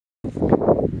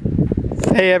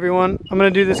Hey everyone, I'm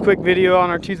going to do this quick video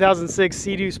on our 2006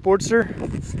 Sea-Doo Sportster.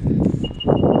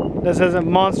 This has a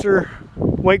monster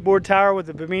wakeboard tower with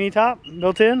a bimini top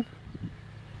built in.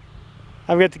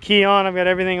 I've got the key on, I've got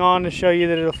everything on to show you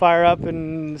that it'll fire up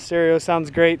and the stereo sounds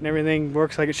great and everything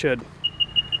works like it should.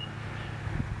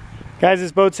 Guys,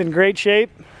 this boat's in great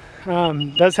shape.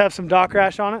 Does have some dock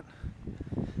rash on it,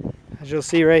 as you'll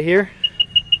see right here.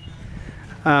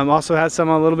 Also has some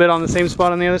a little bit on the same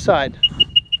spot on the other side.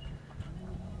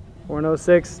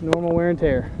 406 normal wear and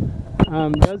tear.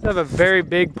 Does have a very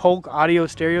big Polk audio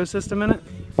stereo system in it.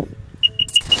 I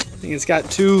think it's got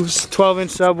two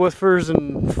 12-inch subwoofers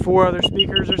and 4 other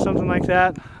speakers or something like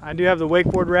that. I do have the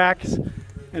wakeboard racks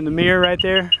and the mirror right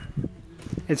there.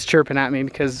 It's chirping at me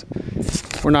because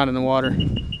we're not in the water.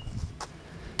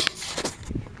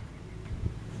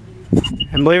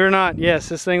 And believe it or not, yes,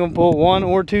 this thing will pull 1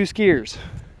 or 2 skiers.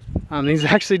 These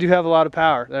actually do have a lot of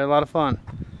power. They're a lot of fun.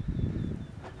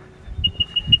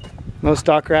 Most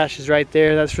dock rash is right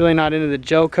there. That's really not into the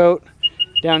gel coat.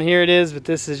 Down here it is, but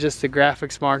this is just the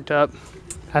graphics marked up.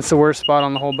 That's the worst spot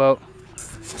on the whole boat.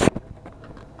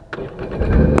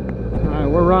 Alright,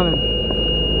 we're running.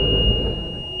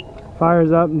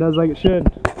 Fires up and does like it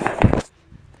should.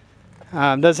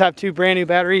 Does have 2 brand new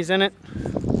batteries in it.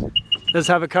 Does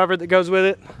have a cover that goes with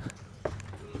it.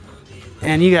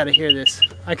 And you gotta hear this.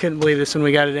 I couldn't believe this when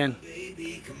we got it in.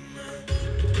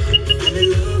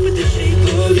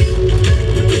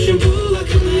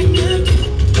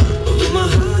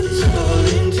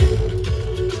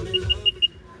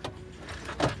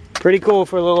 Pretty cool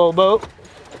for a little old boat.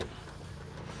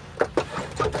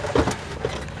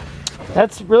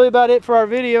 That's really about it for our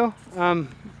video.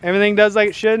 Everything does like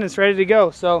it should and it's ready to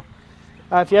go. So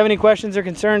if you have any questions or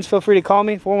concerns, feel free to call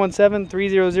me,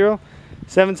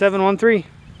 417-300-7713.